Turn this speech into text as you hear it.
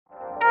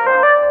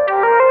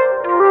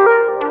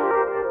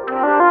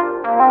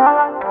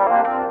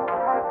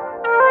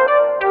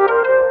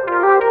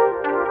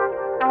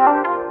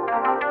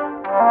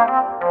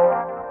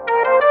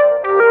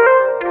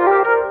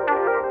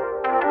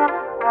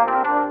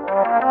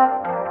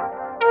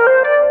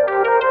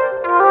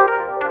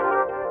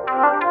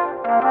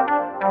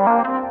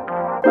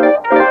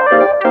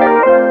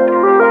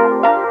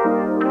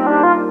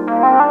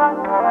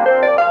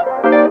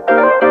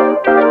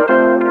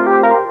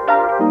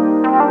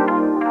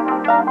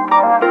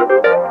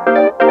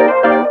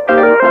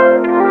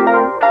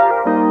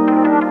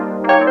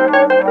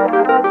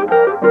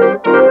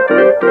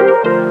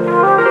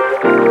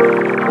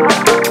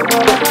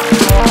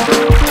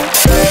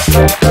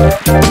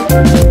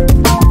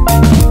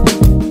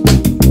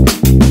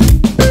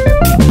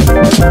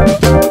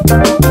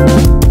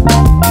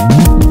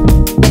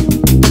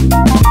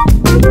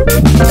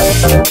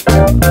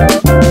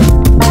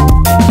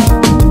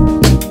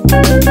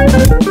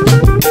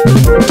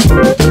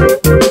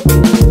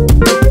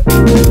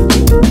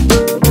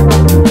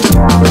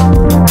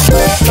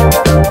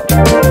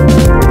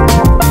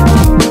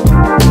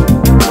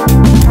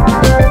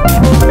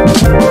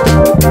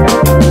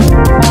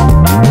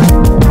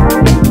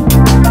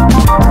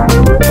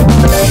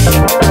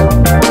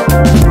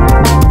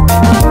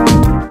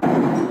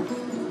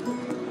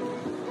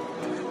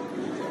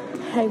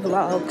Hey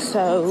vlog,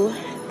 so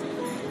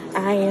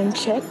I am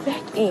checked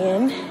back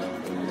in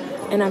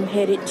and I'm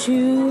headed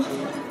to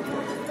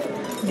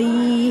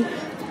the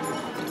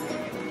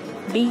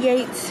B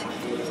gates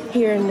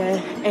here in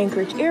the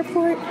Anchorage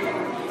airport.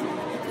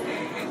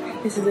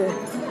 This is a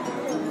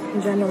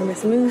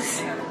ginormous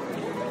moose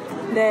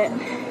that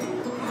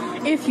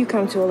if you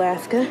come to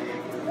Alaska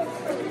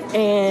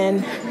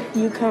and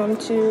you come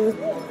to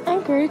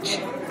Anchorage,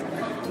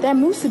 that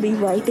moose will be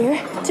right there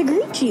to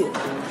greet you.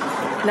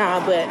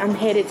 Nah, but I'm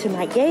headed to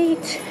my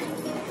gate,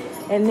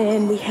 and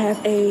then we have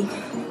a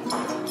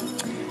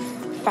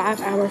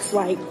 5-hour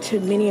flight to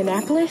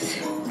Minneapolis,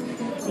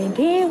 and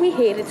then we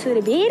headed to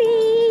the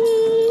bitty.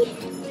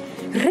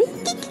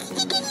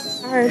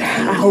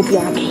 I hope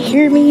y'all can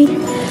hear me.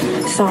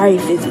 Sorry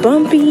if it's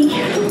bumpy.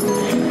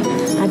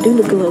 I do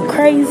look a little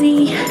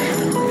crazy.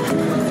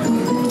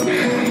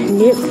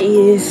 Nip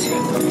is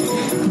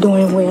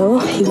doing well.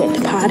 He went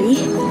to potty,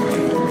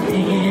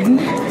 and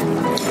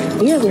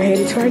yeah, we're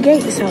headed to our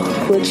gate, so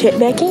we'll check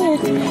back in.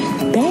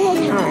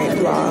 Alright,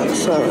 vlog,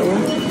 so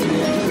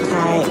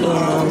I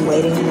am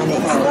waiting for my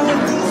next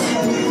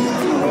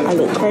flight. I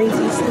look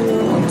crazy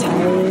still, I'm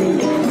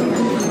tired.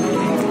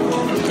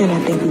 And I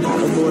think we got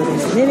to board in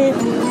a minute.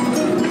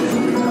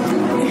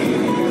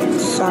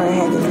 Sorry I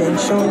haven't been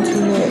showing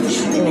too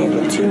much, and ain't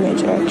been too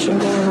much action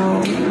going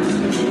on.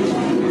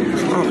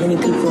 Not many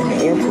people in the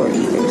airport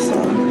either, so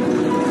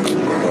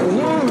there we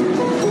are.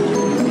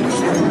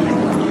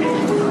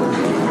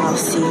 I'll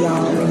see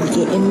y'all when we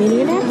get in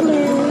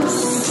Minneapolis.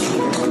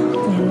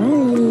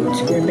 Alright,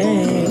 we're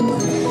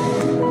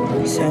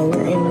back. So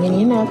we're in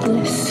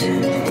Minneapolis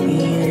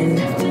and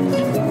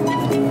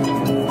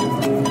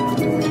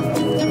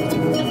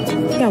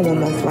got one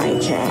more flight,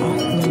 child.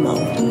 One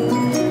more.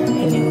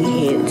 And then we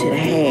head to the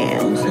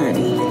house,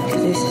 honey.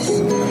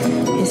 Cause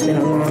it's been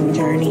a long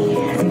journey.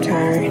 I'm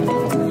tired.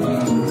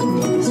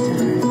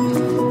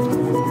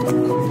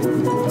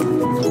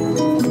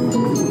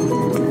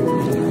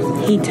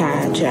 He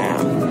tired,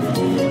 child.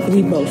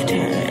 We both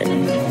tired.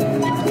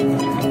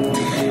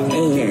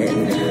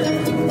 And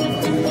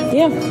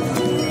yeah,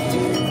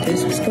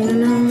 that's what's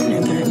going on. I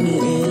got me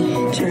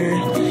a chai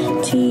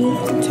tea.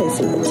 Tastes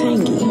a little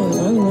tangy. I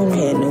never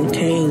had no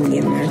tang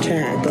in my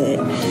chai, but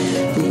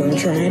we're gonna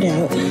try it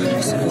out.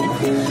 So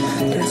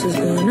that's what's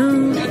going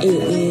on. It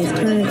is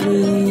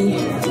currently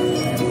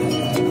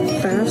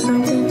 5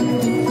 something.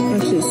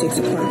 Actually it's 6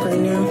 o'clock right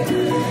now.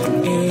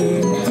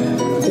 And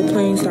the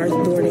plane starts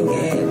boarding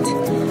at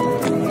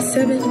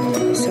 7,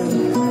 so we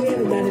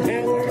have about an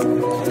hour,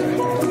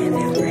 and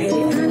then we're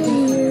headed out of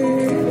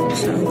here.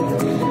 So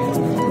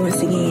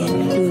once again,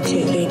 we'll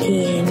check back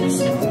in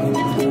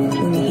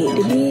when we hit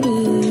the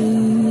bitty.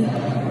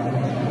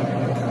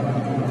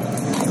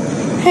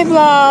 Hey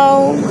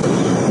vlog,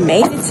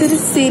 made it to the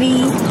city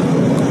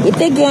with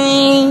the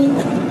gang.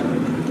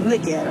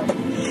 Look at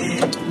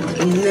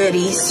them,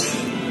 nutties.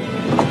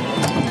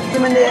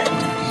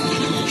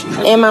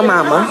 And my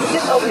mama.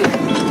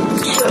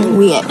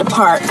 We at the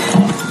park.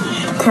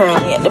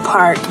 Currently at the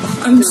park.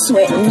 I'm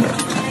sweating. We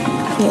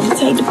have to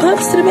take the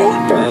pups to the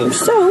bathroom.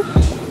 So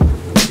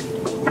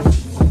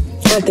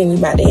I think we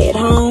about to head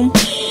home.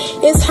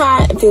 It's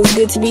hot. It feels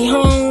good to be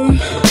home.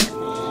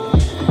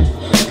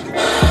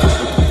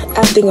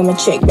 I think I'm gonna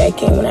check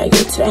back in when I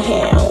get to the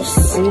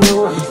house. You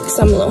know what? Cause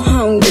I'm a little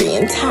hungry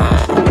and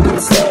tired.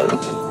 So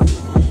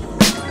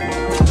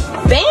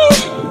bam.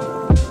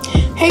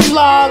 Hey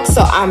vlog,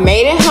 so I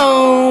made it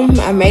home.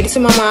 I made it to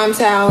my mom's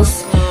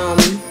house.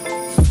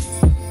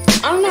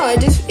 I don't know,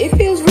 it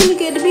feels really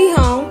good to be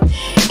home.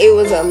 It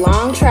was a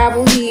long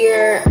travel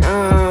here.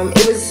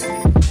 It was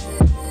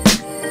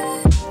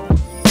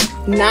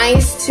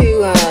nice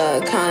to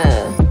kind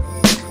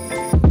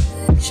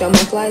of show my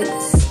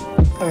flights.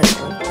 Or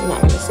no, I'm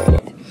not gonna say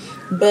that.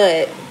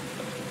 But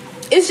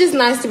it's just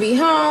nice to be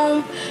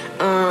home.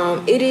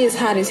 It is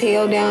hot as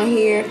hell down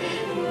here,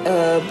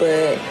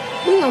 but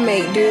we're gonna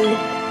make do.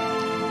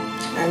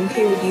 I'm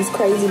here with these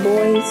crazy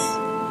boys.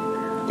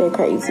 They're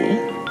crazy.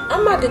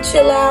 I'm about to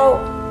chill out,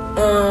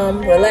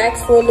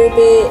 relax for a little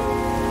bit,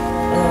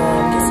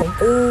 get some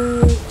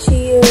food,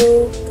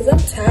 chill, because I'm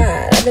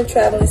tired. I've been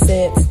traveling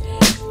since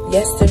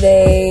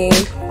yesterday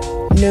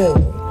noon.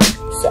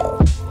 So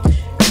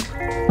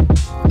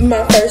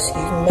my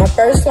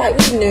first flight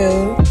was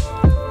noon,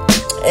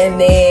 and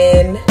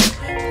then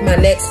my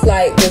next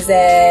flight was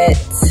at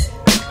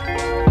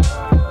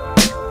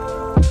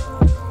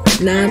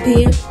 9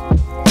 p.m.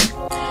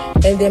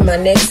 And then my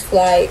next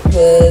flight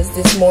was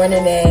this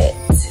morning at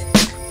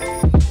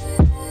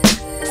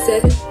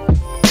 7.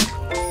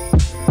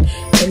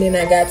 And then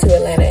I got to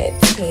Atlanta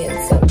at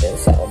 10 something.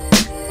 So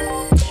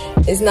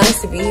it's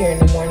nice to be here in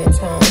the morning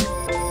time.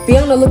 Be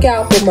on the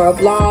lookout for more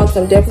vlogs.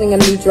 I'm definitely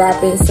going to be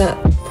dropping some,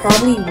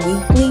 probably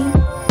weekly.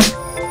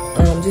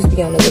 Just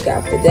be on the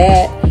lookout for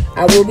that.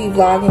 I will be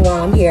vlogging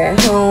while I'm here at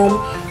home.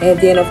 And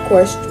then, of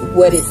course,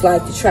 what it's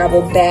like to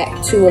travel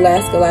back to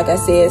Alaska, like I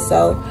said.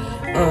 So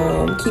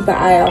keep an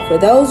eye out for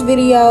those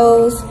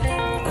videos.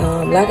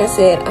 Like I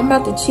said, I'm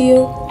about to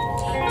chill.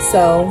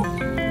 So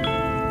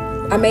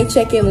I may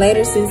check in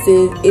later since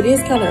it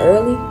is kind of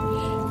early.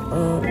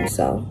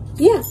 So,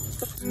 yeah.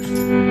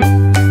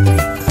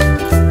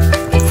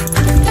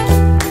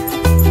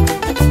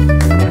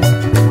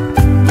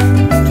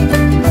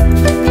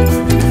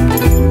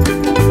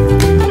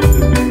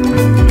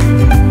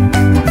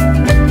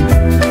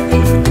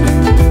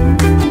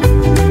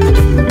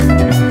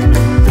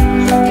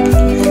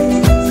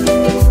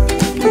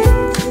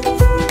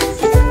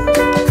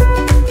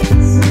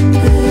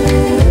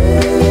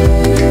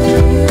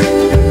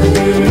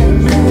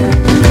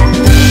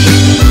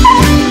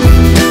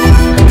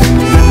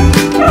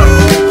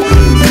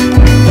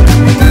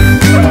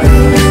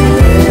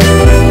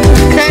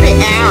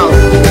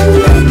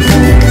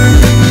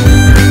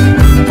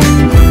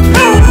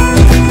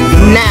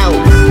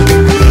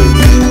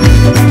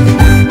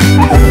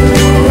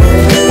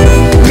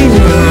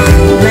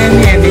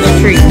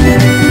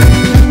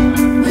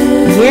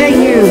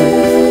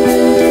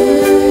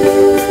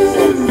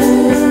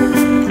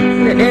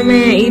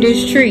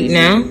 Treat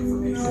now.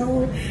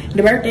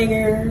 The birthday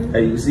girl.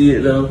 Hey, you see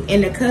it though?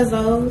 And the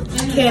cuzzo,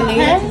 Kelly.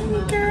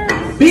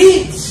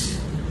 Bitch!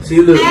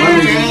 See, look, my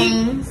nigga.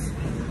 James.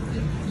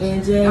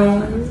 And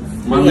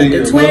James. My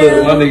nigga Dre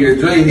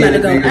had a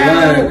nigga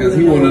lying because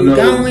he want to know.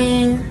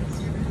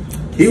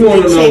 He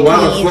want to know why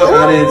the fuck I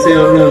didn't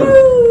tell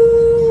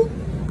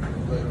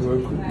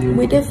him.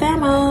 With the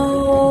famo.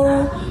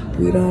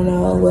 We don't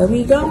know where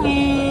we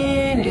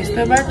going. It's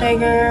the birthday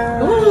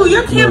girl. Ooh,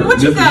 your camera,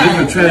 what you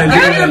got? Everything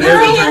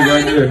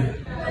right there.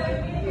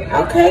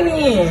 Okay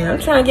then. I'm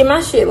trying to get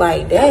my shit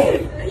like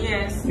that.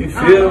 Yes. You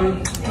feel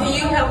me? Can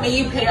you help me?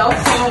 You pay off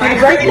phone. My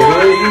birthday.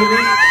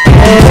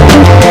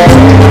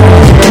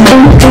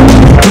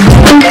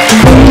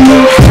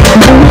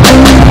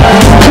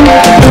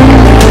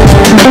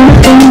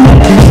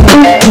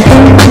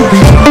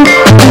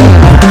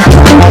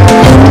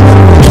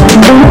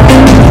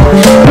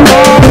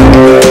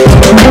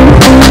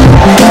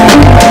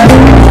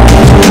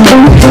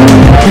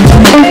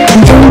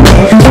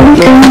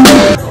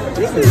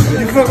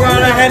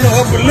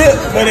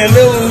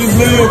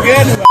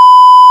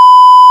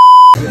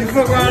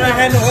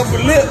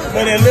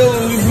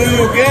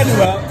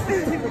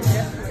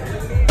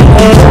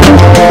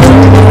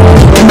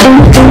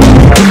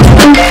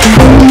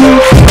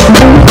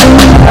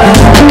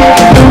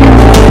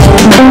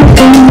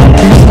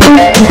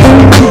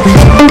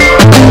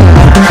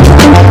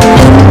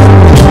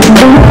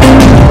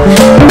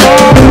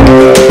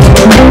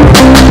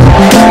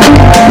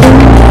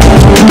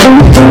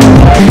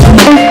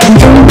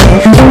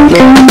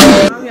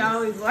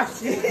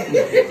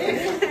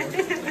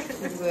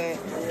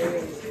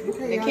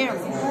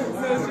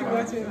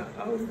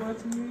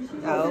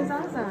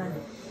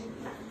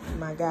 Oh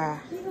my God.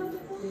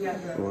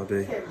 All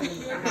day. Then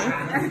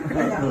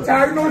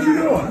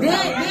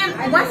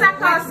once I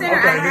call center, I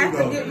have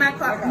to get my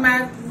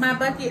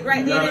bucket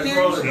right there and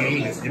there.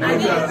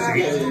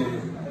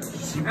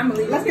 I'm gonna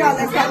leave. Let's go.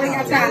 We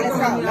got time. Let's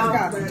go.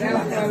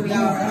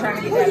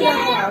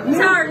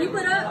 Tara, you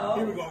put up.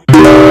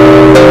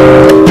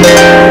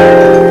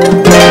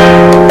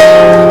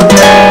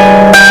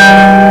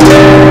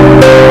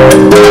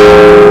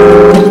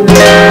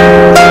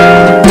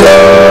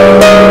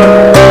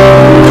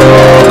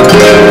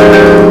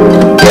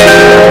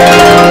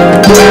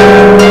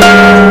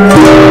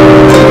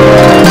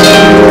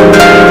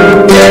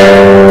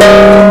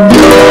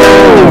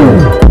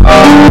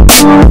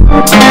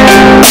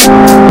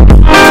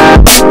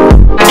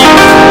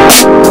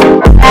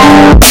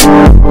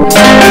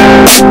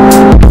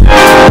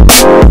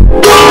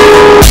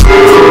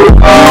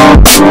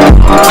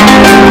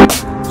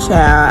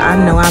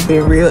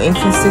 Been real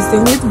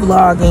inconsistent with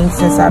vlogging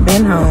since I've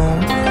been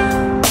home,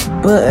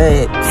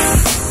 but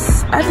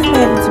I just been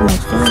having too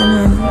much fun,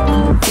 honey. I'm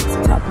gonna fix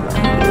the top of my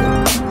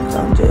head.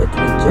 Don't judge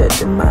me,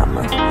 judging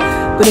mama.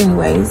 But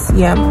anyways,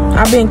 yeah,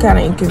 I've been kind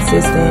of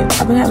inconsistent.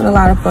 I've been having a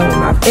lot of fun with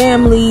my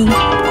family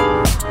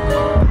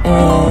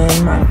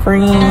and my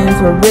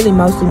friends. Well, really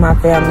mostly my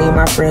family and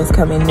my friends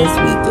coming this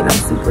week, and I'm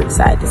super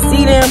excited to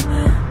see them.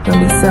 I'm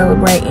gonna be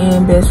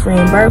celebrating best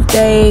friend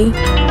birthday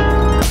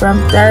from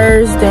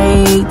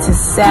Thursday to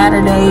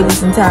Saturday,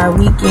 this entire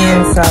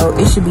weekend. So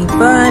it should be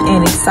fun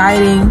and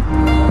exciting.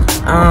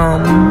 I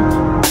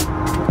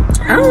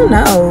don't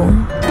know.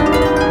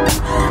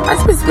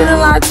 I've been spending a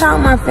lot of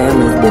time with my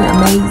family. It's been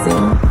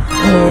amazing.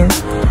 And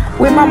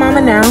with my mama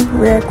now,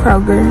 we're at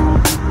Kroger.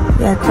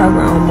 We're at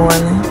Kroger on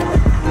Moreland.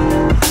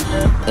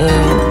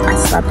 And I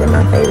stopped at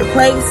my favorite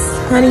place,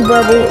 Honey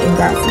Bubble, and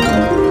got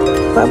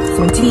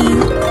some tea.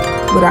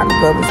 without the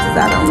bubbles because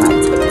I don't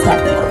like to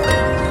tap it.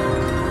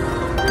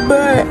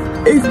 But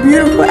it's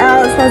beautiful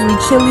out. It's supposed to be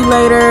chilly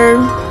later.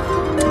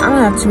 I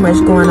don't have too much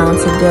going on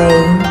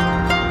today.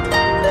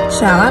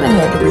 Child, I done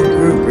had to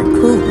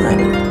regroup,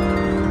 honey.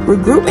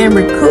 Regroup and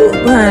recoup,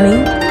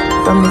 honey,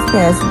 from this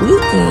past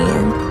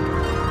weekend.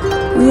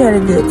 We had a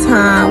good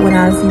time, went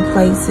out to see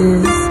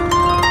places.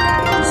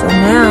 So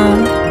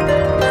now,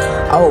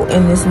 oh,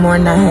 and this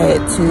morning I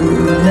had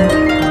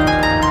to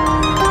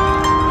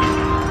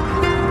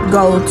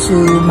go to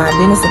my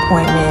dentist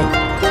appointment.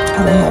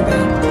 I've been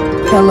having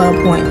hella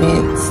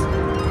appointments.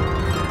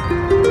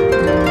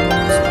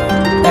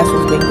 That's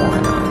what's been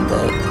going on,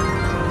 but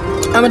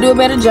I'm gonna do a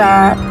better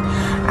job.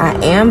 I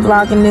am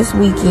vlogging this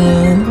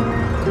weekend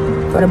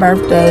for the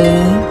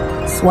birthday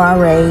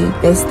soiree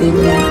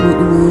festivities,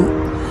 woo.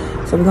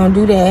 So we're gonna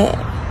do that,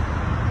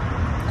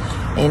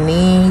 and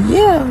then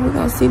yeah, we're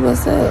gonna see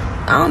what's up.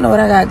 I don't know what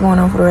I got going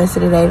on for the rest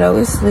of the day though.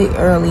 It's lit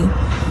early.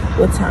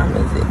 What time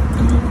is it?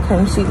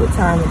 Can't see what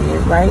time it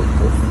is, right?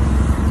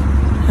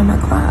 And my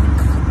clock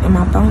and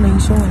my phone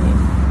ain't showing it.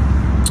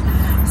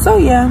 So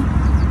yeah,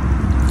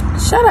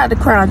 shout out to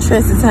Crown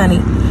Tresses,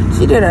 honey.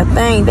 She did her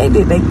thing. They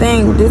did their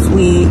thing with this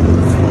wig.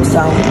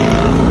 So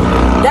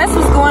that's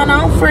what's going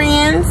on,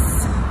 friends.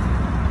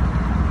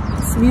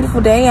 It's a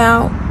beautiful day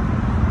out.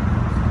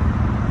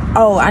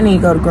 Oh, I need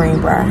to go to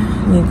Greenbrier.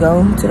 I need to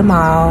go to the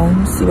mall,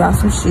 see about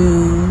some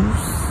shoes.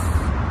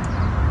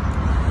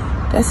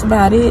 That's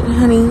about it,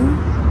 honey.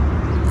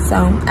 So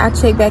I'll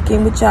check back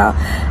in with y'all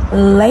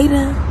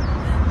later.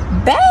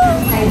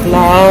 Bye.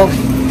 Vlog.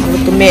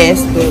 Look a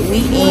mess, but we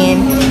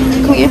in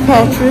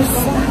Cleopatra's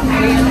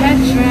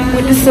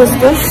with the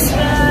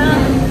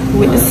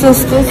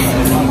sisters.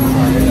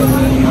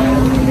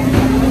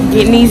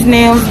 Getting these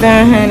nails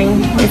done,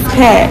 honey. It's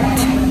packed.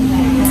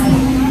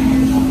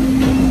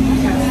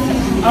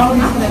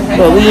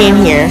 But we in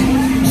here,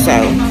 so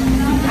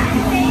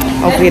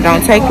hopefully it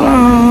don't take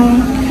long.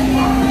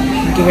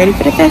 Get ready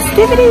for the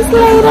festivities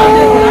later.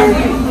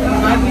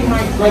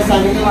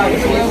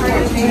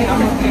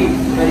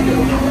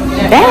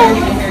 Bye.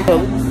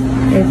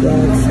 Hey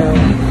guys, so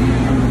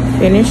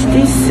finished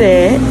this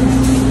set.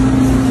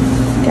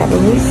 Got a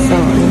little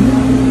something.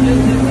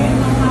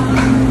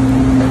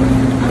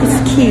 It's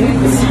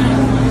cute.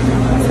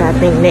 So I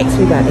think next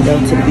we about to go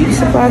to the beauty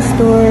supply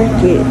store,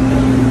 get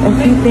a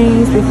few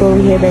things before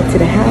we head back to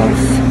the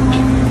house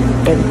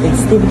for the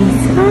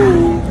festivities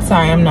time.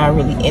 Sorry, I'm not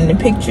really in the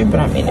picture, but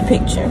I'm in the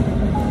picture.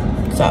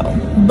 So,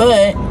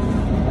 but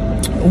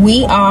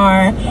we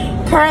are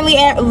currently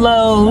at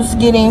Lowe's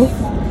getting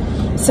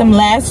some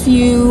last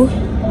few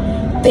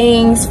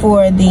things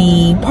for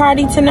the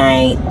party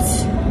tonight.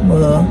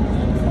 Well,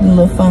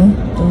 the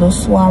little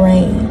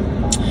soiree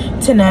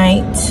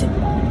tonight.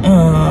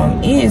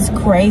 It is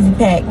crazy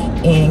packed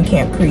in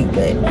Camp Creek,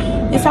 but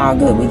it's all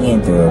good. We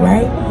getting through it,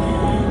 right?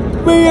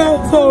 But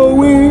yeah, so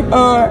we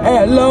are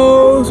at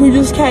Lowe's. We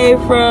just came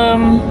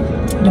from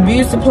the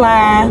beauty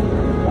supply,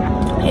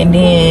 and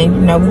then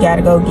you know we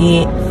gotta go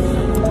get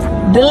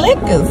the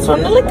liquors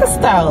from the liquor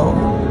store.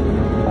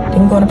 Then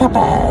we're going to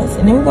Popeyes,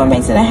 and then we're going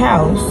back to the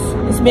house.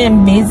 It's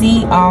been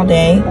busy all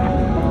day.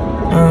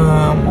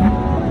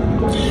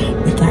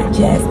 We got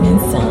Jasmine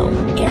some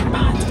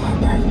AirPods for her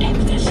birthday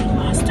because she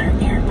lost her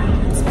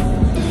AirPods.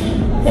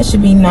 That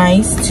should be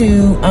nice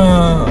to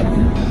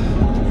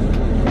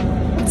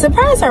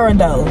surprise her with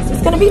those.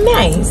 It's gonna be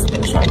nice.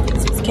 I'm trying to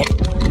fix this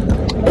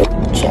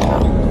camera. Ciao.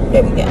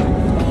 There we go.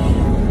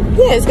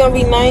 Yeah, it's gonna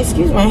be nice.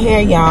 Excuse my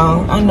hair,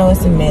 y'all. I know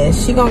it's a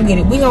mess. She gonna get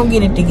it. We gonna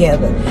get it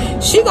together.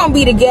 She gonna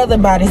be together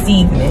by this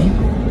evening.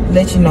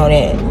 Let you know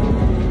that.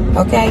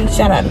 Okay?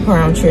 Shout out to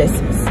Crown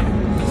Tresses.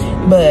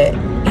 But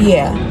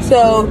yeah,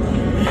 so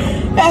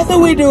that's what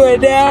we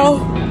doing now.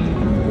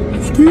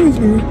 Excuse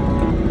me.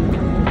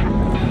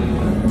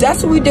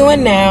 That's what we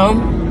doing now.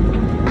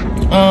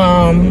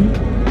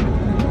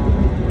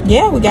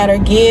 Yeah, we got her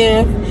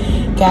gift.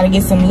 Gotta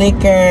get some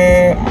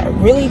liquor. I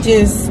really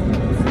just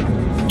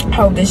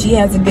hope that she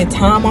has a good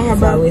time on her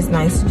birthday. So it's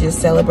nice to just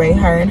celebrate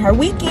her and her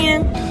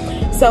weekend.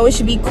 So it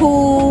should be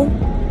cool.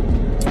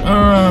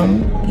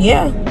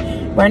 Yeah.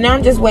 Right now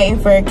I'm just waiting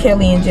for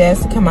Kelly and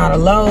Jess to come out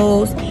of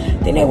Lowe's.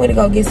 Then they went to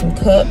go get some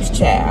cups,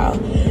 child.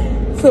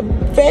 Some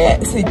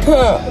fancy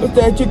cups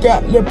that you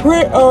got the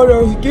print on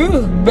those.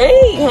 Excuse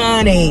me,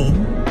 honey.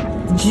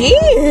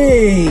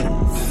 Jeez.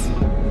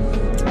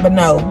 But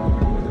no,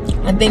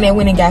 I think they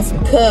went and got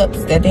some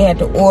cups that they had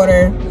to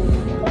order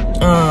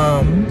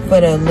for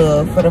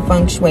the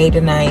feng shui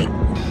tonight.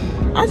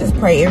 I just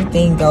pray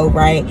everything go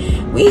right.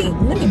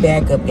 Let me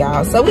back up,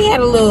 y'all. So we had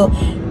a little,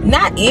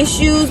 not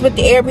issues, but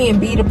the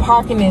Airbnb, the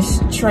parking is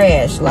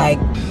trash. Like,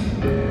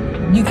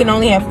 you can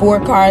only have 4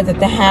 cars at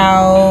the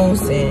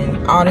house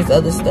and all this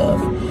other stuff.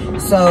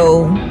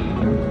 So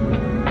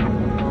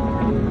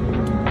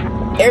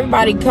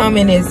everybody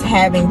coming is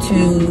having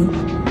to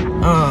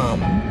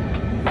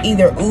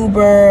either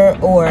Uber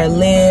or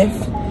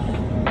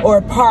Lyft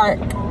or park.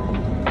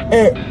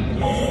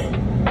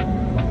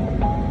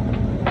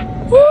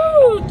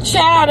 Woo,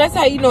 child, that's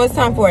how you know it's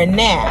time for a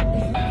nap.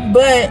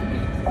 But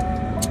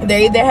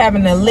They're either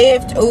having a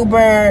Lyft,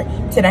 Uber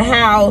to the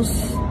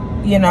house,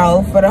 you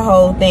know, for the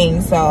whole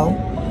thing. So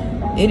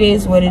it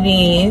is what it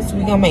is.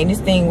 We're gonna make this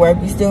thing work.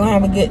 We still gonna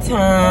have a good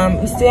time.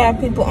 We still have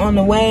people on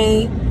the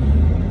way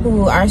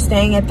who are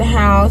staying at the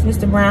house.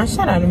 Mr. Brown,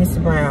 shout out to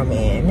Mr. Brown,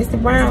 man. Mr.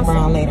 Brown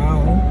later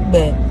on.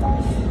 But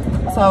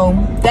so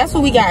that's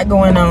what we got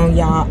going on,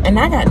 y'all. And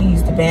I got to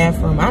use the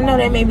bathroom. I know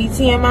that may be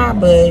TMI,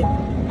 but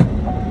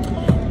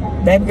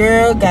baby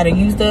girl gotta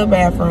use the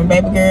bathroom.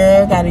 Baby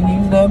girl gotta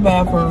use the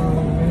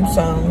bathroom.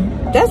 So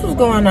that's what's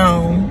going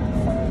on.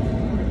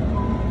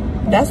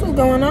 That's what's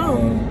going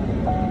on.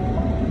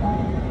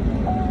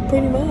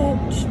 Pretty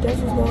much. That's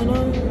what's going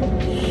on.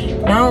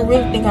 And I don't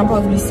really think I'm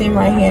supposed to be sitting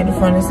right here at the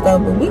front of the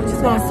stove, but we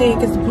just gonna sit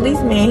because the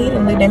policeman, he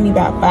done looked at me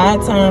about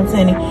 5 times,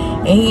 honey,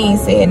 and he ain't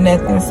said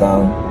nothing.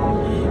 So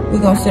we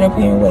gonna sit up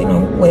here and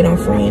wait on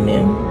Free and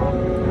them.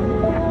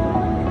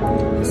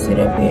 Sit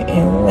up here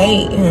and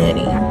wait,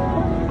 honey.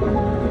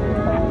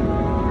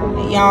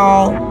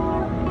 Y'all.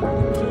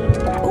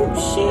 Oh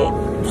shit.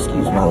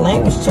 Excuse my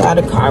language, child.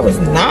 The car was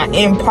not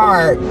in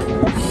park.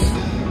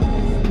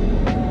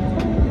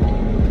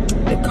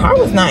 The car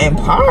was not in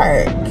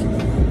park.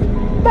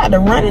 About to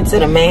run into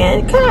the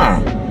man's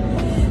car.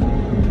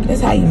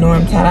 That's how you know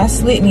I'm tired. I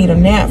slit need a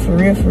nap for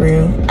real, for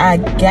real. I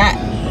got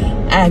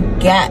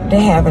to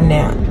have a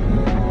nap.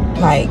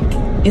 Like,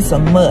 it's a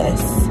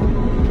must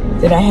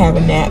that I have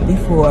a nap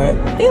before.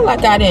 I feel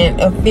like I didn't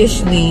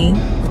officially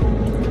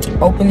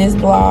open this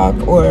vlog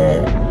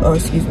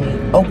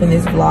open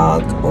this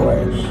vlog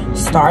or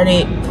start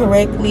it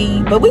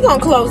correctly. But we're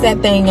gonna close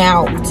that thing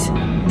out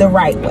the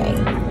right way.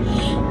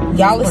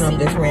 Y'all will see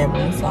this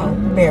rambling, so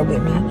bear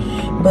with me.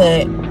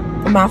 But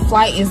my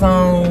flight is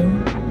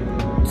on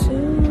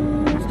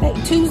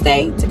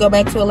Tuesday to go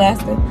back to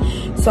Alaska.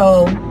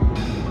 So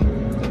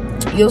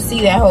you'll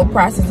see that whole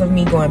process of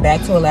me going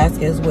back to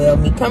Alaska as well.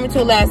 Me coming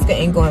to Alaska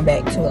and going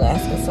back to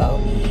Alaska. So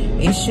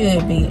it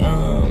should be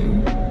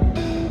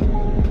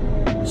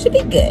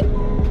good.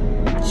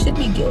 Should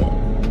be good.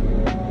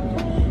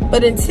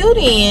 But until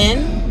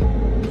then,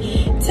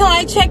 till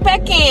I check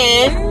back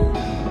in,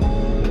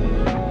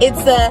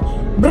 it's a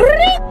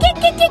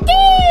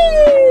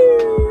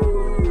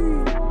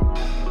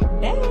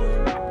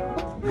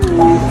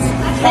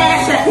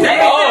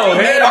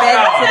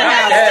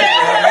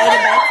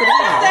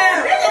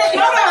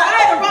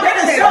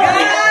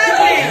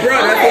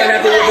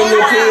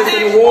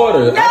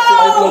water. I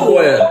sent this little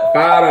boy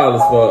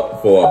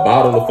 $5 for a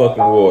bottle of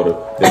fucking water.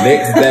 The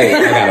next day, I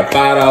got a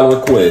 $5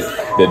 request.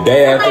 The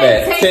day after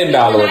that, $10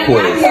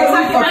 request.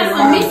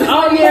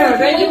 Oh yeah,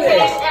 then you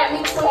cash at me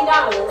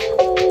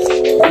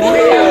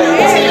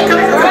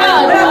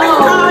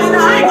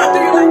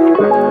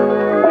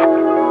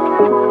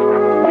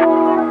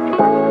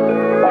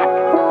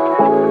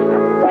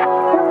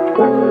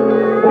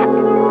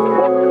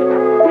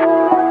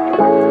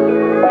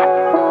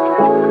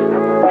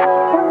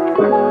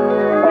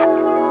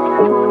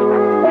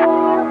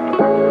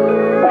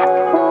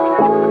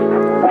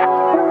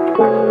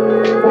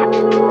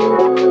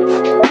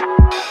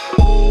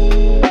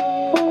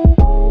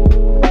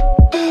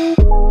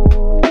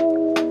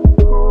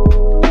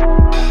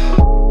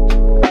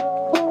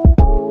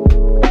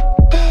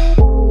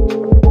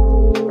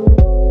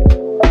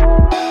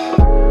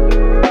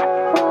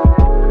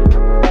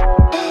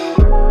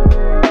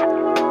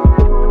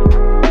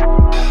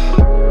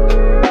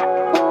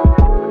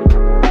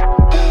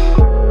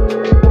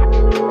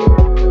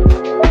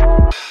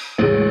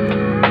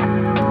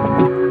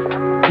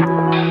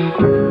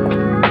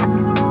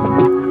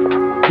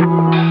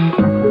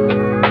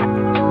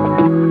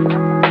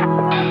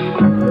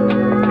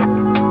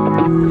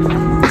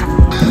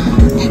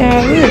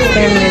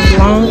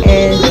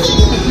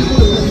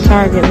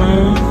Target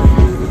line.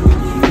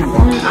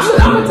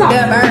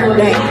 The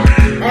birthday.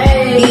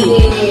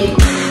 Hey.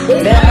 The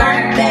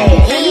birthday.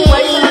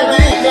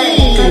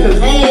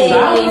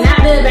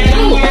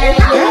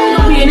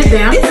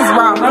 This is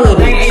raw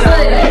footage.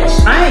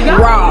 I ain't got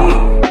raw.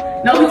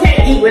 No, we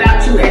can't eat without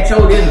you at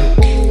your dinner.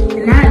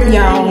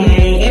 Y'all.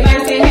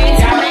 Everybody say hey,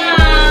 y'all.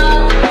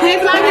 Hey,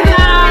 Vloggy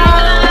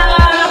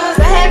Vlog.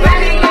 Say hey,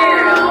 birthday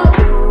girl.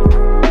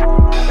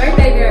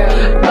 Birthday girl.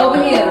 Over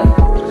here.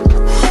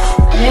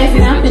 Yes,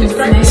 and I'm finished.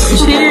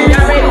 Cheers.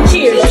 Y'all ready?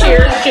 Cheers,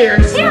 cheers,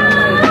 cheers.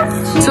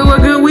 To a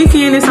good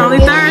weekend. It's only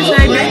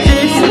Thursday,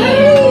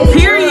 bitches.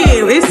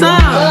 Period. It's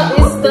up.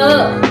 It's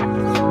up.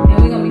 And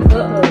we're gonna be fucked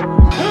up.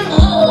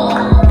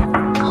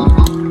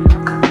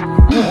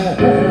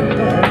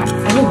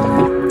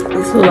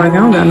 This look like I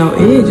don't got no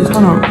edges.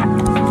 Hold on.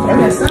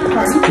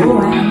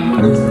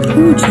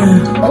 Ooh,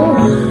 child.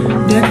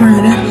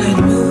 Decorating that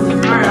lady.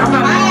 Alright, I'm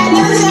about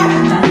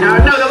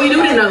to. No, we do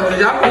this though.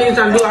 Y'all need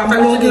to do all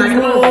types of shit like,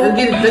 come on, let's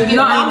get it in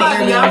the I'm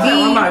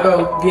about to go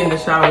get in the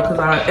shower because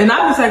I've been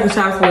taking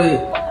shots with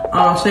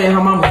Shay and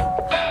her mama.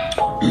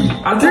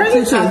 I took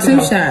 2 shots. 2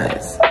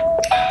 shots.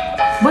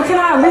 But can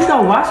I at least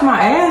go wash my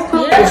ass?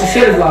 Yeah. It's a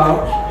shit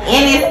vlog.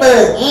 And it's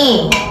fuck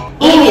in.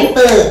 And it's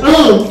fuck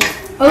in. It's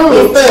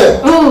fuck.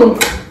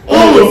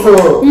 And it's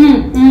fuck.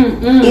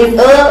 It's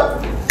up.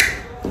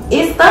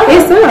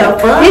 It's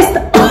up. It's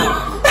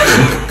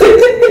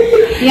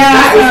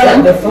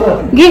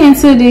getting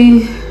to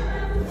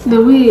the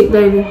wig,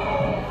 baby.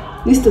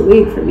 It's the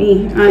wig for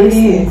me,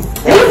 honestly.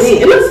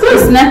 It looks good.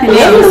 It's nothing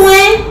else.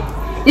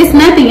 It's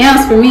nothing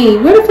else for me.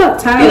 Where the fuck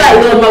Tyler? You like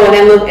little Mo and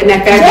that look and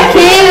that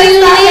factory.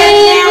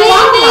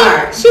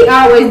 She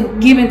always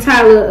giving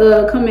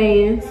Tyler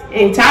commands.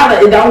 And Tyler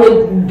is the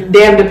only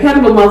damn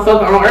dependable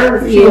motherfucker on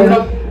earth.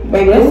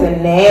 Baby, that's a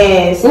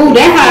nasty. Ooh,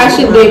 that's how I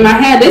should do my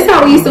hair. That's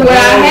how we used to wear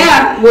our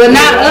hair. Well,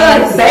 not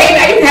us. Baby,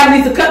 I used to have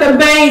these to cut them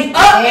bangs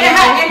up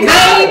and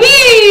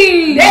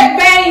baby. that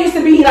bang used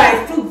to be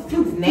like floop,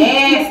 floop,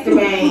 Nasty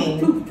bang.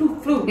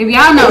 If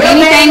y'all know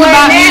anything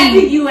about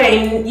me, you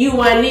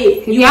wasn't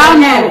it. if y'all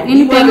know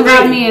anything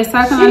about me at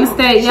South Carolina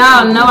State,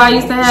 y'all know I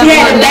used to have a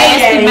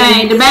nasty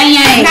bang. The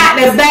bang. Not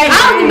the bang.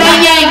 I was the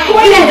bang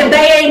We had the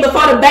bang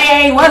before the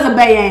bang was a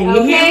bang.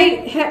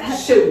 Okay?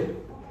 Shoot.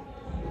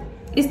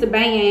 It's the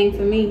bang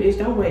for me. Bitch,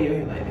 don't wear your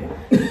hair like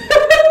that.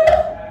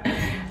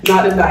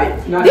 Not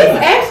tonight. This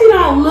actually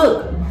don't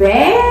look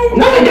bad.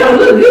 No, it don't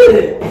look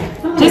good.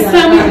 Just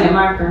tell me.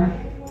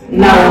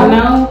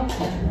 No.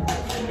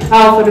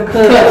 Oh, for the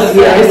cuts.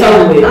 Yeah, it's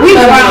over with. We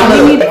wrong. We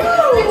need to.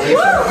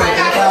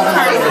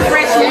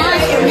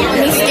 Let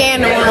me scan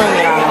the room,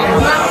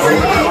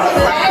 y'all.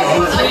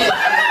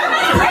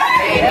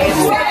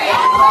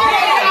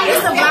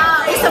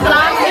 It's a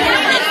vlog.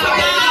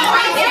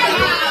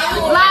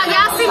 Vlog,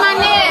 y'all see my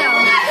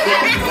nails.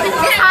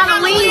 It's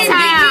Halloween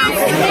time.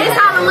 It's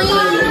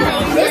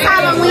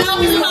Halloween.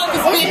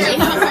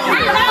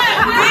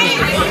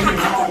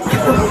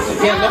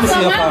 Yeah, let me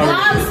see your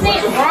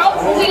phone.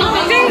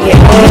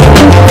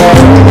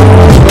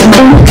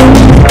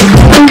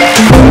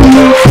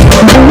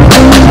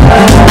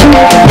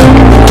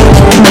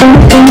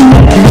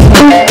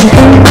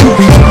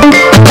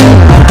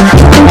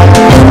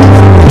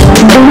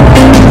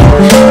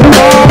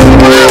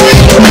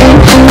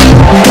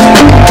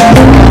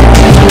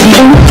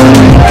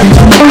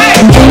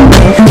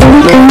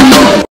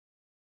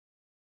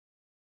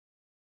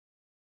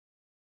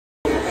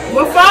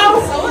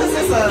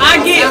 I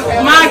get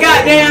my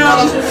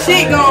goddamn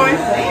shit going.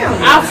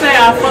 I'll say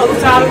I fuck with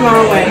y'all the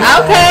wrong way.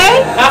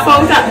 Okay. I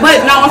fuck with y'all,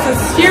 but no, on some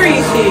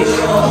serious shit.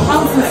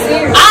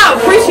 I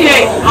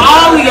appreciate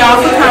all of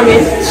y'all for coming.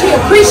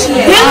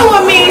 Dealing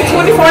with me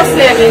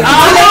 24/7. I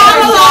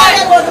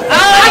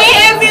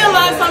can be a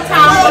lot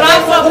sometimes, but I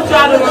fuck with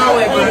y'all the wrong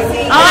way, bro.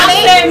 I'm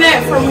saying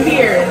that from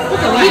here.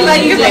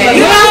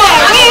 You know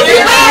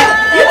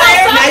what?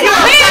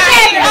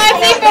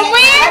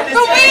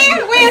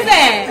 Where's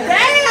that?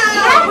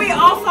 Damn! We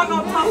also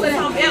gonna talk with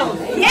something else.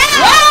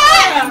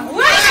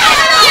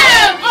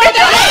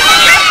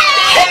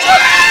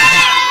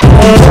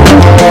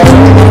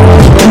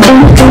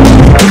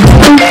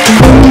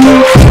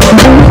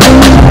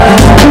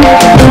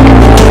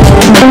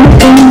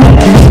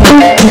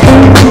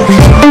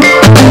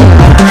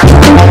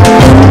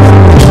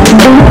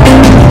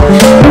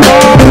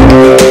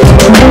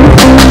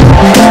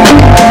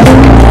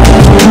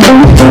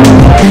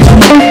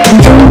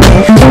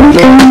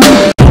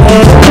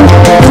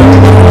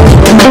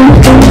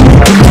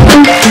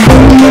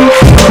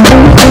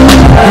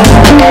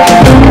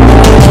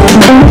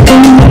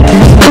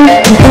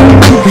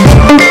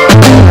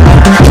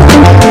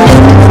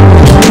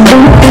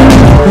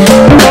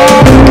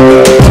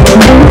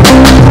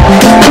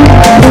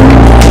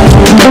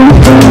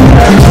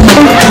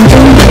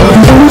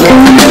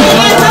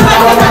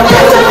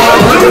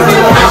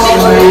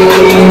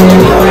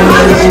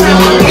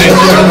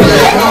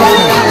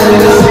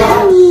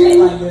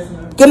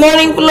 Good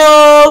morning,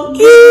 vlog.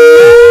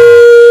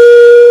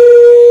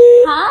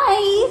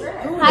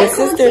 Hi,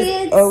 sisters.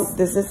 kids. Oh,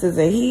 the sisters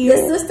are here.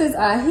 The sisters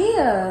are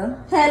here.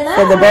 Hello.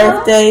 For the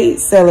birthday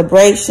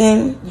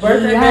celebration.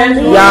 Birthday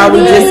Y'all, we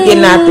just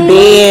getting out the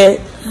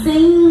bed.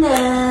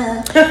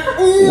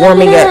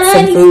 Warming up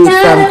some food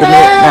from the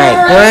midnight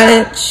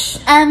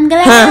brunch. I'm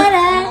glad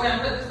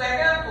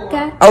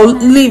Oh,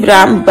 leave it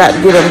out. I'm about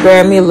to get up and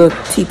grab me a little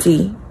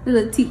TT.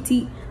 Little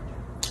TT.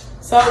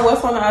 So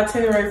what's on the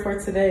itinerary for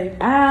today?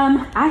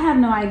 I have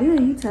no idea.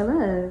 You tell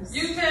us.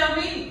 You tell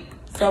me.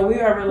 So we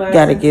are relaxing.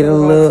 Gotta get a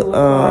little,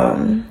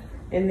 and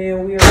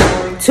then we are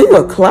going 2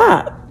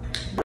 o'clock.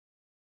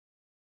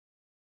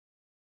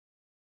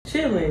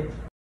 chilling.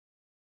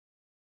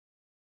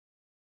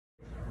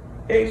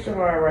 Extra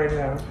hard right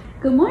now.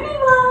 Good morning,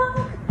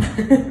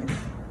 vlog.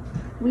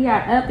 We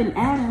are up and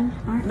at 'em,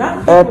 aren't we?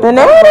 Not Up and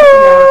at at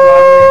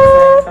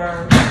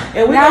 'em.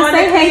 And we Y'all going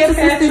say to hey to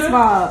Cleopatra. sisters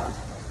vlog.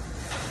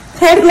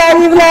 Hey,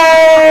 vloggy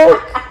vlog.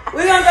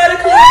 We're gonna go to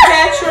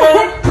Cleopatra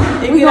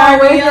and We get our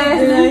going nails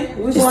where,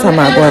 done. Just talking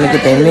about going to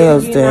get their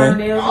nails done.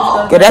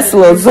 Girl, that's a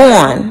little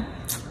Zorn.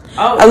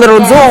 Oh, A little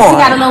She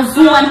got a Zorn. little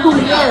Zorn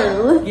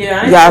Julio.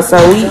 yeah. Y'all, so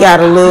we got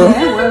a little,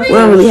 we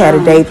don't really have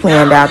a day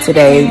planned out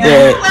today,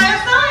 but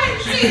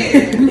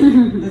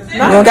we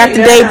don't got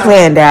the day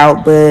planned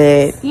out,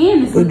 but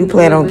we do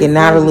plan on getting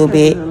out a little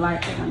bit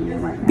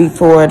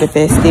before the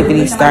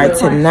festivities start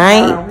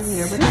tonight.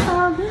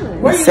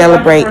 We're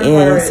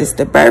celebrating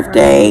sister's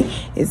birthday.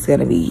 It's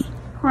gonna be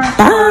Crunch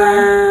Bye.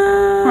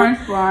 bar. Crunch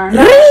bar.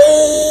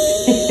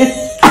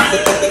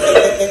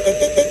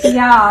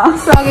 Y'all.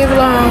 So I'll give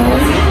along.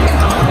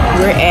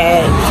 We're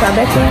at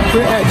Tribeca.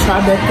 We're at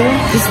Tribeca.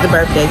 This is the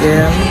birthday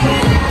girl.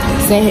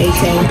 Say hey,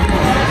 Tay.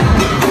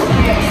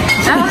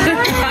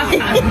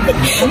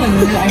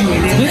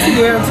 This is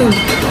girl too.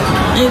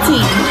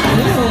 Auntie.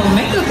 Oh,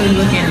 makeup is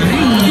looking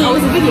nice. Oh,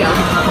 it's a video.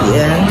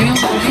 Yeah.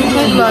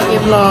 Hey,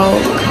 vloggy vlog.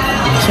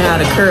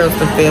 Child, the curls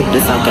to fail, but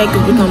it's okay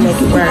because we're gonna make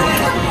it work.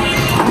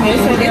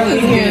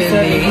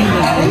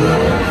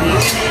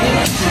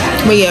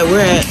 But yeah,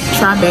 we're at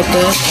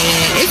Tribeca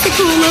and it's a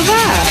cool little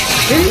vibe.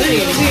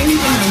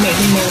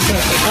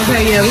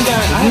 Okay, yeah, we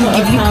got.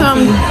 If you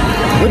come,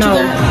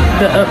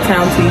 the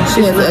Uptown tea.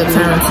 she has an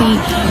Uptown tea.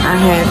 I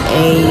have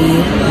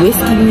a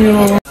whiskey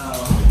mule.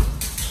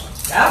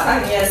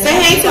 Say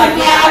hey to the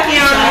vlog,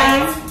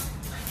 y'all.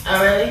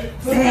 Oh, really?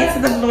 Say hey to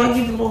the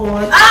vloggy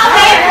vlog. Oh,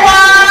 hey,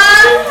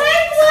 vlog.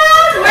 Hey,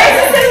 vlog. Where's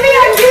this gonna be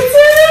on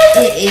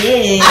YouTube? It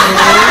is.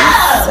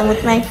 So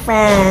with my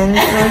friends,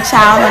 my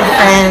childhood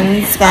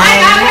friends, guys.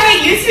 I got her a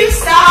YouTube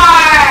star.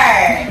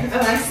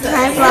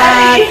 Hi,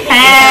 vlog.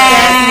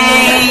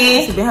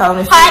 Hey. She be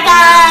holding. Hi,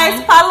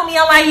 guys. Follow me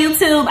on my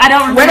YouTube. I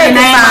don't remember the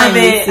name of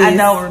it. I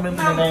don't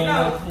remember the name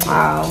of it.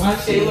 Wow.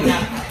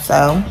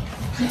 So,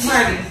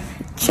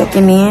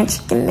 checking in.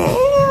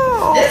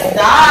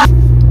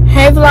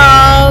 Hey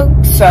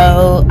vlog,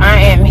 so I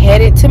am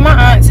headed to my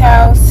aunt's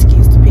house.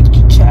 Excuse the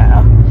picture,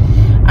 child.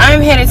 I'm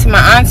headed to my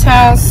aunt's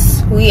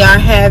house. We are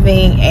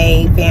having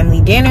a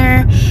family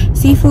dinner,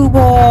 seafood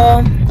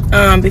bowl,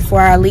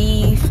 before I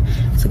leave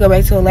to go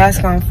back to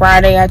Alaska on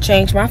Friday. I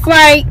changed my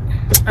flight.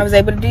 I was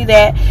able to do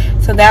that,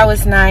 so that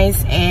was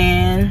nice.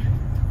 And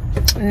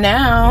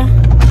now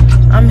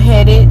I'm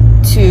headed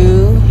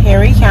to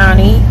Henry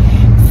County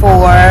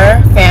for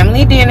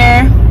family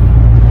dinner.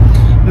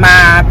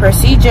 My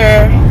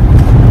procedure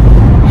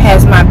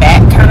has my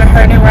back kind of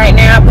hurting right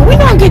now, but we're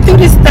gonna get through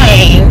this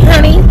thing,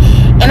 honey.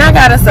 And I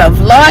got us a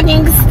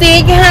vlogging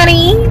stick,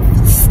 honey,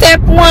 step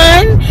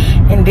 1,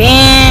 and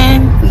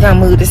then we're gonna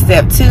move to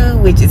step 2,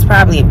 which is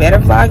probably a better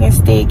vlogging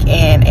stick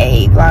and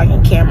a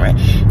vlogging camera.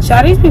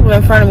 Child, these people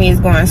in front of me is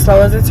going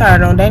slow as a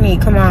turtle. They need,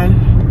 come on.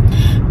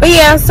 But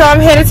yeah, so I'm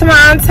headed to my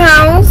aunt's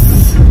house.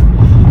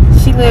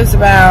 She lives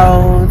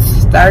about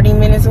 30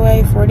 minutes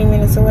away, 40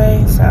 minutes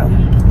away, so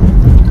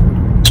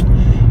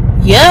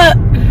yep.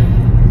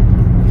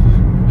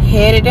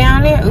 Headed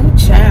down there. Ooh,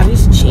 child,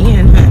 this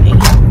chin, honey.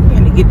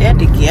 Gotta get that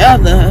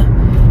together.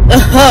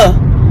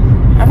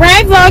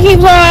 Alright, vloggy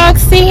vlog.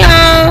 See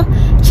y'all.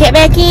 Check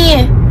back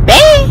in.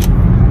 Bye.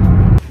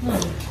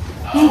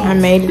 I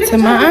made it to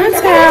my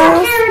aunt's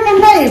house.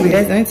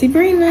 That's Auntie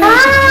Brina.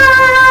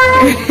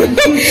 Hi.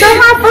 Show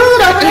my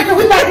food over there.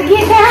 We about to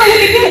get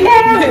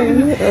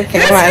down.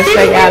 Okay, I'm about to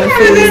show y'all the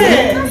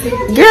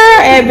food. Girl,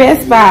 at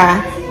Best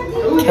Buy.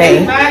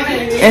 Okay.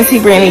 Auntie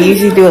Brina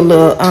usually do a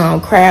little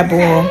crab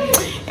boil.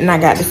 And I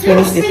got the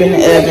spinach dip in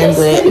the oven,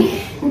 but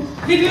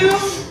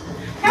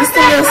just a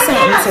little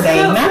something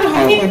today. Not a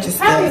whole bunch of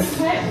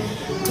stuff.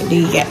 And then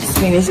you got the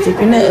spinach dip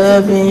in the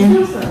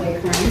oven.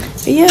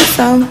 But yeah,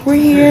 so we're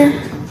here.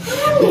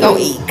 We're gonna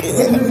eat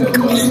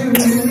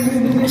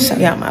good. Show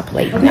y'all my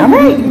plate.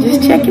 Alright,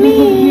 just checking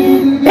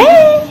in.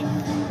 Bye.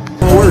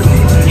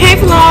 Hey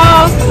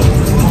vlog.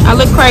 I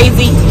look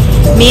crazy.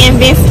 Me and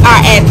Vince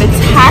are at the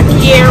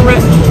Taqueria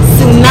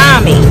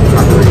Tsunami.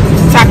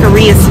 Hey!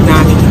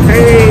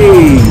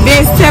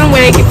 Vince, tell them where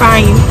they can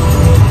find you.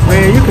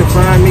 Man, you can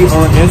find me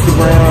on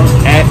Instagram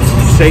at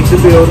Shake the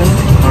Building.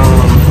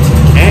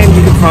 And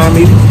you can find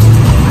me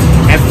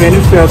at Fin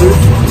and Feathers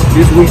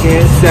this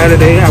weekend,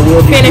 Saturday. I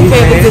will be Fin and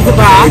Feathers is a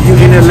bar. If you're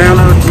in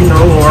Atlanta, you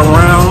know, or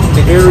around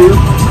the area,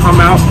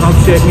 come out, come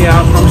check me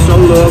out, come show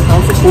love,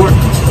 come support.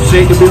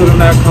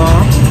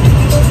 ShakeTheBuilding.com.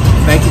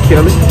 Thank you,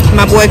 Kelly.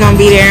 My boy gonna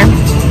be there.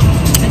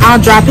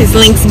 I'll drop his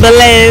links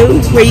below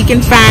where you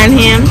can find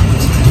him.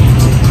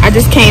 I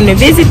just came to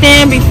visit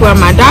them before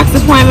my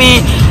doctor's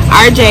appointment.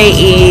 RJ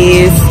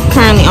is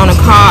currently on a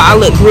call. I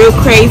look real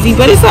crazy,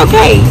 but it's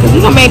okay because we're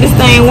gonna make this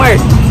thing work.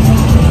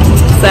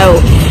 So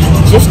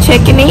just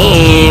checking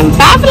in.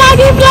 Bye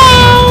vloggy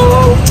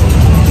vlog.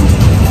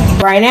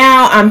 Right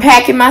now I'm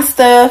packing my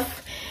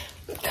stuff.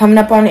 Coming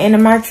up on the end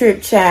of my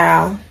trip,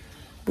 child.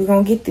 We're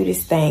gonna get through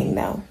this thing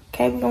though.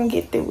 Okay, we're gonna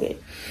get through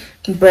it.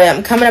 But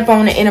I'm coming up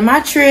on the end of my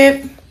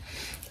trip,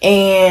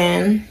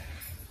 and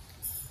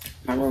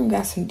my room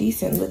got some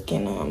decent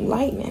looking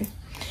lighting.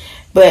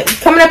 But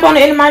coming up on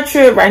the end of my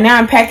trip, right now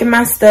I'm packing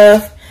my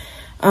stuff.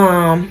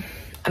 I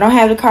don't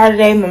have the car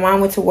today. My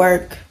mom went to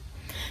work.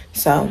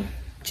 So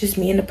just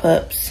me and the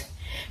pups.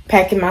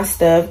 Packing my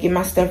stuff, get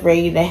my stuff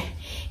ready to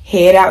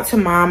head out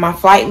tomorrow. My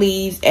flight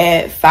leaves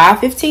at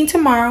 5:15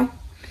 tomorrow.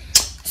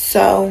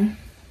 So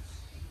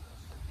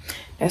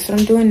that's what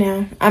I'm doing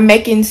now. I'm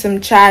making some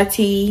chai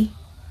tea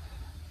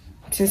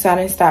since I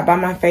didn't stop by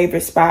my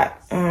favorite spot,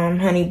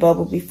 Honey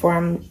Bubble, before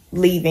I'm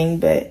leaving.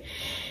 But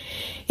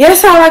yeah,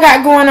 that's all I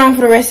got going on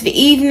for the rest of the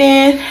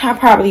evening. I'll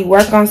probably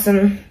work on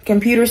some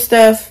computer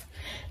stuff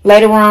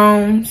later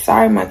on.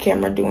 Sorry, my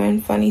camera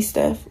doing funny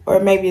stuff, or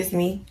maybe it's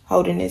me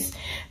holding this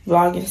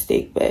vlogging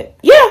stick. But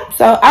yeah,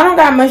 so I don't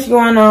got much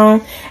going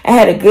on. I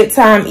had a good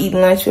time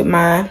eating lunch with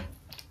my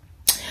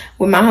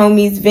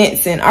homies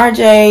Vince and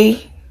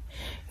RJ.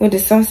 Went to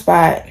some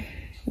spot.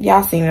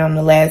 Y'all seen it on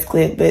the last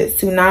clip, but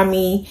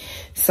Tsunami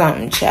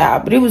something,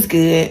 child. But it was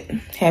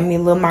good. Had me a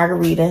little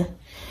margarita.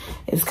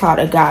 It's called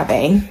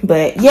Agave.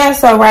 But yeah,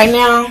 so right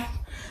now,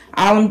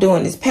 all I'm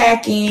doing is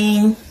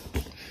packing.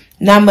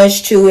 Not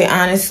much to it,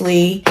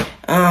 honestly.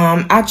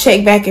 I'll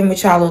check back in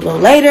with y'all a little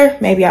later.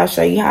 Maybe I'll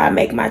show you how I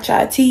make my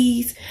chai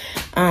teas.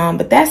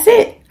 But that's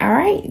it. All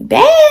right,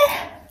 bye.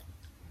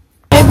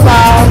 Hey,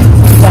 vlog.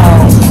 So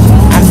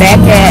I'm back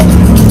at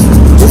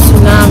the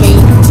Tsunami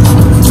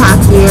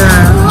here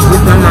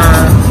with my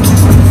mom.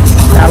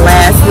 Our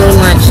last little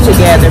lunch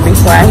together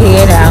before I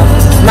head out.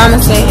 Mama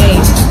say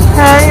hey.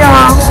 Hey,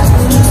 y'all.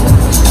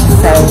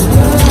 So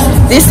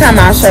this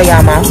time I'll show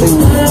y'all my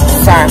food.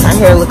 Sorry, my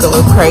hair look a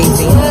little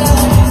crazy.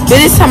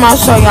 But this time I'll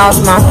show y'all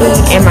my food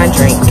and my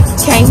drink.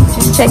 Okay,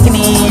 just checking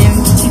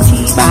in.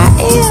 TT by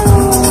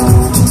L.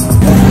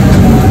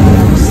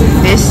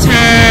 This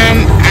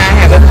time I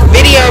have a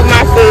video of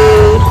my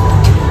food.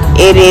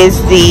 It is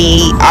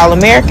the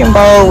All-American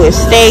bowl with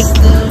steak,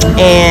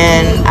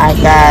 and I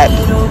got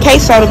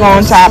queso to go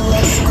on top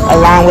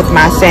along with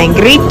my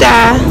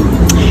sangrita.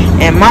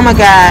 And mama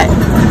got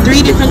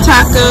 3 different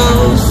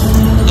tacos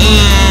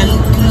and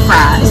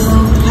fries.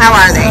 How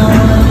are they?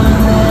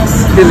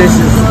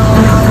 Delicious.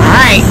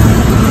 Alright,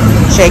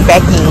 check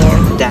back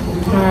in.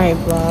 Alright,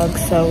 vlog,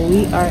 so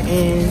we are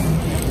in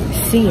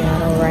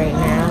Seattle right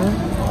now,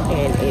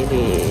 and it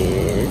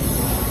is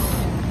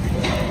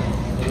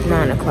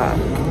 9 o'clock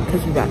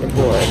because we about to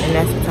board, and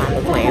that's the time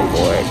to plan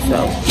for it.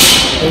 So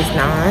it's 9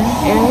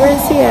 and we're in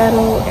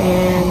Seattle,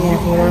 and we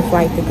have 1 more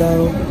flight to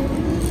go.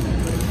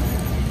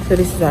 So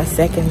this is our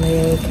 2nd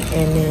leg,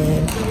 and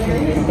then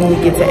when we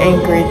get to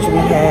Anchorage, we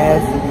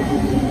have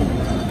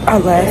our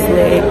last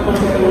leg.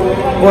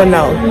 Well,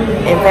 no,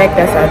 in fact,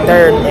 that's our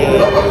 3rd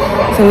leg.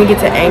 So when we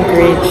get to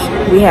Anchorage,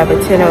 we have a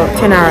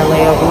 10-hour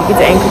layover. We get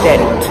to Anchorage at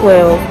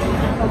 12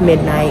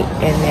 midnight,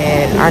 and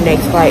then our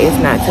next flight is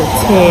not till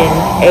 10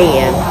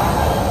 a.m.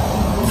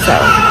 So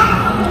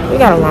we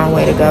got a long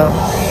way to go.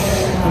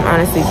 I'm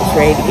honestly just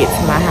ready to get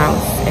to my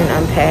house and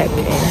unpack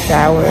and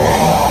shower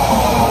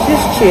and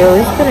just chill.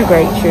 It's been a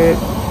great trip.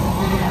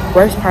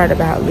 Worst part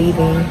about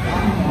leaving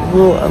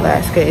rural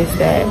Alaska is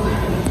that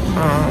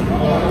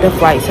the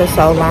flights are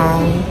so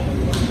long.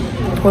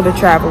 Well, the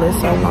travel is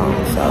so long.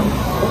 So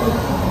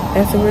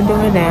that's what we're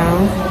doing now.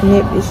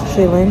 Nip is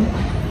chilling.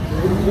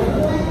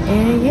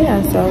 And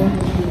yeah, so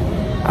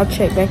I'll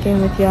check back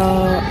in with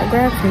y'all. I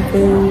grabbed some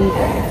food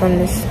from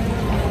this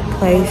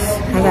place.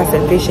 I got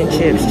some fish and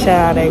chips.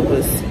 Child, they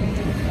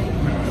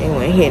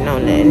weren't hitting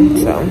on nothing.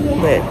 So,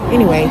 but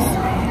anyways,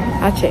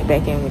 I'll check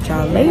back in with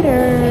y'all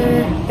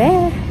later.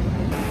 Bye.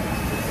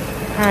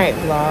 Alright,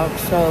 vlog.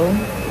 So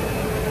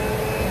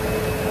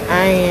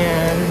I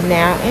am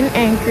now in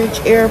Anchorage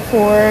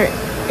Airport.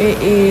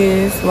 It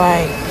is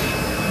like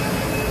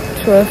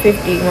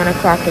 12:50, 1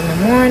 o'clock in the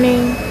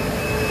morning.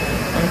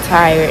 I'm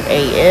tired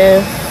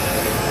AF.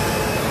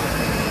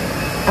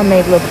 I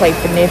made a little plate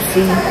for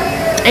Nipsey.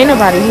 Ain't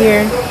nobody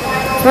here.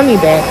 So let me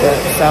back up.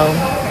 So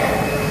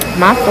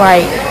my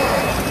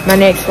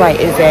next flight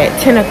is at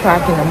 10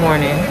 o'clock in the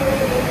morning.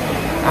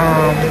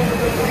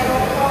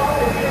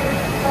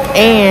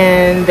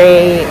 And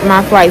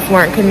my flights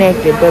weren't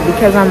connected, but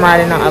because I'm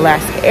riding on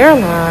Alaska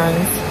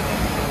Airlines,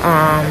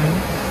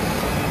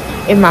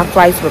 if my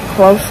flights were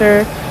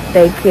closer,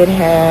 they could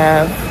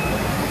have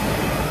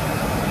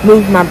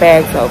moved my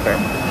bags over.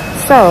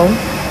 So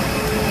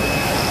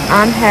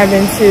I'm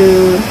having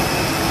to,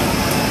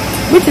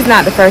 which is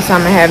not the first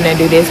time I'm having to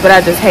do this, but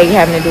I just hate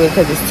having to do it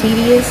because it's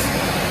tedious.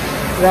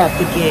 I have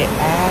to get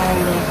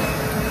all of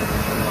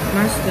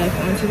my stuff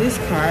onto this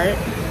cart.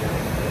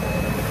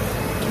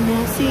 Can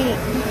y'all see it?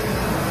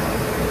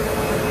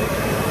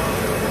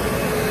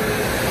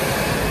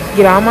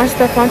 Get all my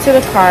stuff onto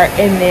the cart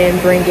and then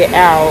bring it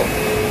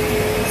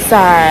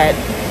outside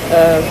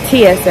of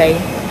TSA,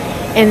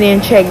 and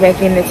then check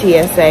back into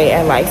TSA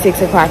at like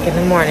 6 o'clock in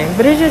the morning.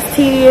 But it's just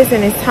tedious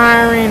and it's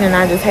tiring, and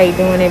I just hate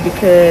doing it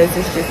because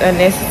it's just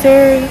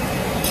unnecessary.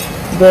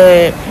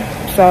 But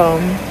so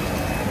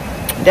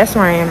that's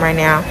where I am right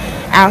now,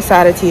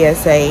 outside of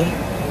TSA,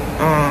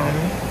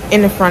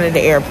 in the front of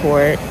the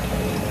airport,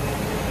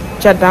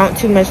 which I don't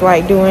too much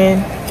like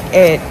doing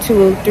at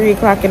 2, 3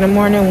 o'clock in the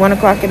morning, 1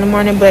 o'clock in the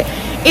morning, but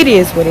it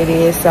is what it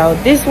is. So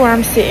this is where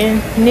I'm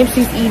sitting.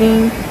 Nipsey's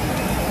eating,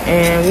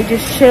 and we're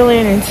just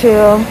chilling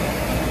until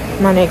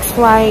my next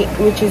flight,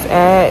 which is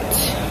at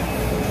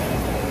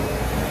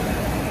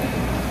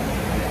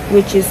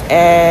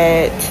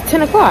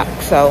 10 o'clock.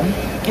 So,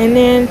 and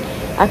then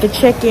I could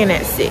check in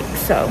at 6.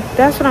 So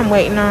that's what I'm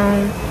waiting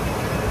on.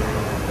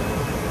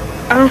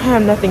 I don't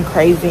have nothing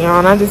crazy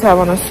on. I just have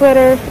on a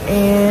sweater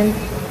and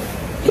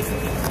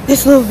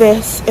this little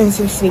vest and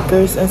some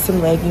sneakers and some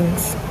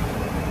leggings.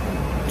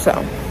 So,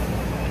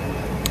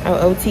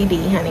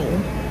 OOTD, honey.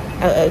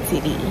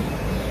 OOTD.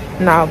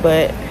 No,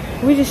 but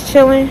we just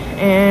chilling,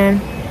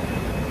 and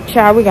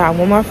child, we got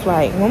one more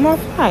flight,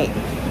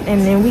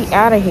 and then we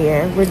out of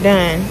here. We're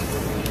done.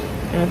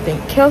 And I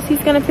think Kelsey's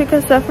gonna pick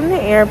us up from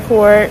the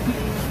airport.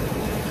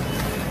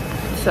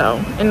 So,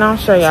 and I'll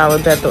show y'all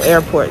what Bethel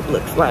Airport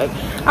looks like.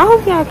 I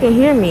hope y'all can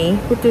hear me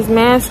with this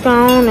mask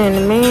on, and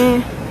the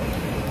man,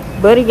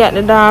 Buddy got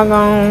the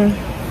doggone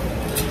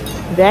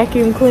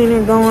vacuum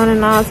cleaner going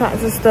and all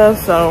types of stuff.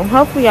 So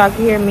hopefully y'all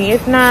can hear me.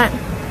 If not,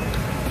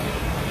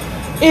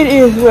 it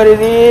is what it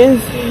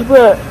is.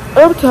 But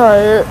I'm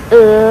tired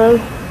and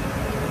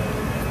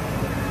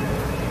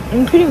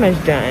I'm pretty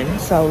much done.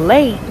 So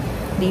late,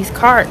 these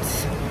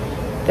carts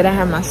that I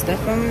have my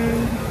stuff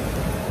on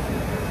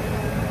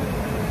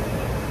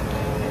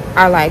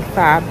are like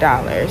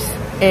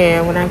 $5.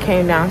 And when I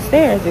came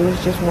downstairs, it was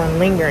just one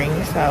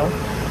lingering. So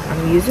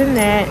I'm using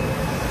that.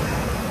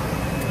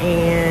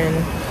 And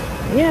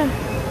yeah,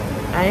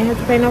 I didn't have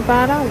to pay no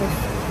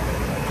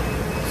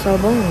 $5. So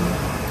boom,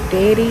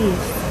 there it is.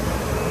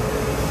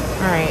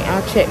 Alright,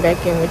 I'll check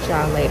back in with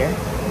y'all later.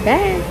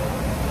 Bye.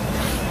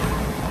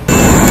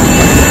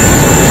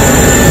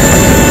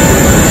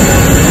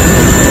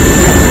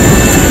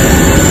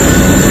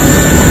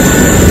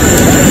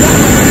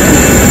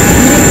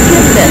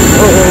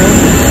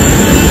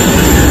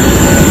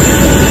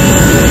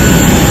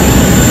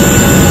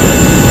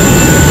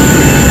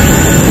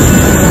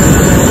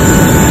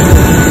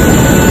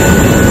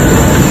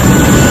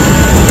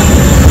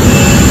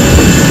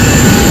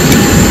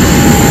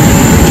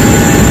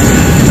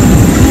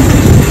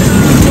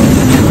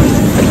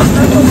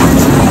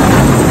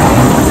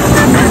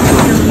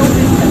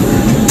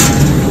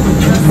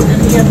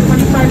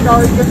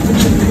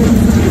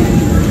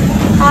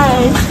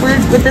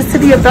 With the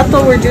city of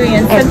Bethel, we're doing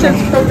an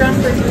incentives program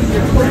for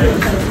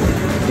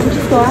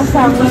Just go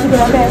outside when you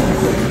get back.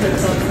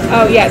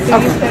 Oh, yeah. So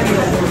you said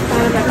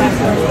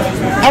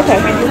Okay.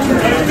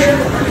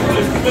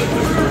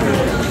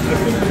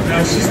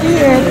 She's in the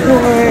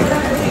airport.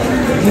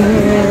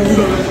 And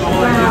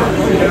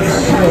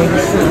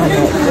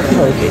waiting for the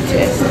COVID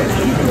test.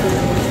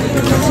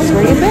 This is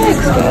where your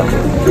bags go.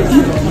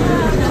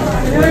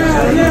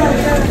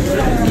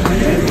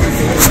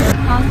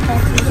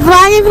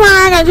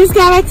 Vlog, I just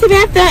got back to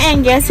Bethel,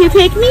 and guess who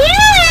picked me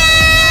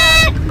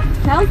up?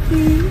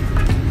 Kelsey.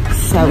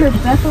 So,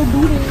 Bethel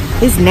booty.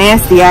 it's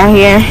nasty out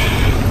here.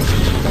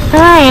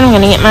 Alright, I'm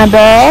gonna get my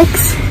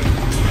bags.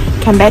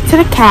 Come back to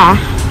the car.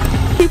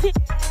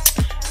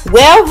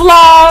 Well,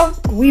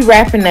 vlog, we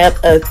wrapping up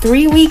a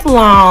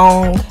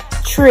 3-week-long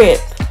trip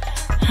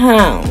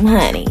home,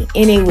 honey.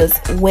 And it was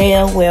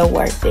well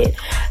worth it.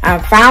 I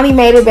finally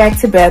made it back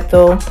to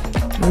Bethel.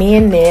 Me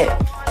and Nip.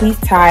 He's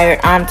tired,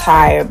 I'm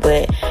tired,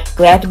 but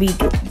glad to be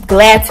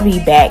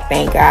back,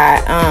 thank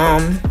God.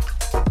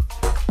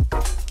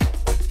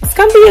 It's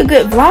gonna be a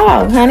good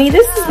vlog, honey.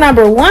 This is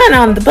number 1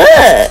 on the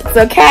books,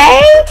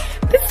 okay?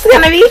 This is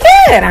gonna be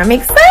good. I'm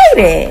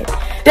excited.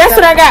 That's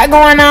what I got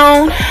going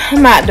on. I'm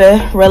about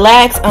to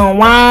relax,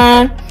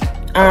 unwind.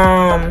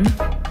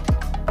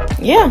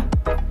 Yeah,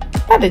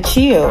 about to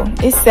chill.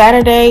 It's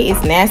Saturday,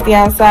 it's nasty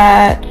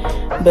outside,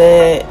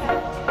 but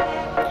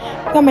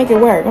I'm gonna make it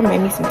work. I'm gonna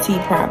make me some tea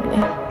probably. I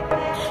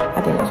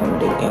think that's what I'm gonna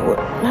do. And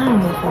I don't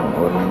know if I'm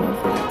gonna order no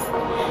food.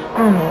 I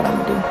don't know what I'm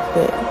gonna do,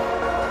 but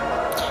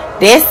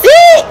that's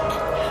it.